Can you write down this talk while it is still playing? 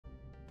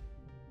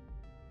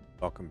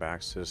Welcome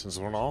back, citizens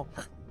one and all.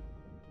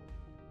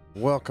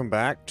 Welcome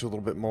back to a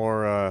little bit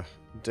more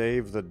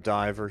Dave the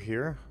Diver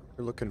here.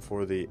 We're looking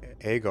for the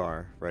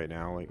Agar right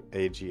now, like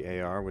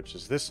AGAR, which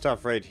is this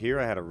stuff right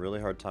here. I had a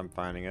really hard time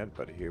finding it,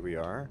 but here we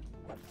are.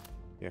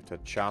 You have to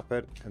chop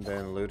it and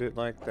then loot it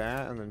like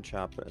that, and then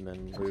chop it and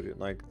then loot it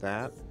like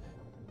that.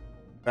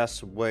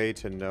 Best way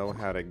to know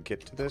how to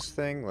get to this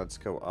thing, let's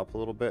go up a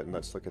little bit and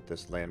let's look at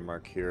this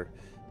landmark here.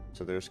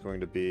 So there's going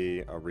to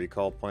be a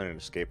recall point and an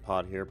escape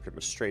pod here, pretty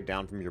much straight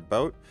down from your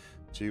boat.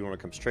 So you want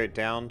to come straight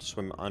down,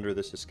 swim under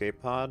this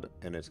escape pod,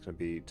 and it's going to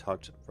be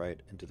tucked right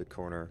into the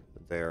corner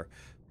there.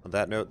 On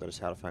that note, that is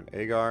how to find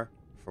Agar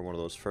for one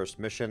of those first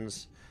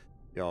missions.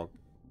 Y'all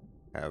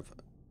have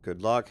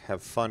good luck,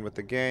 have fun with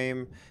the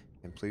game,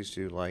 and please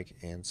do like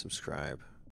and subscribe.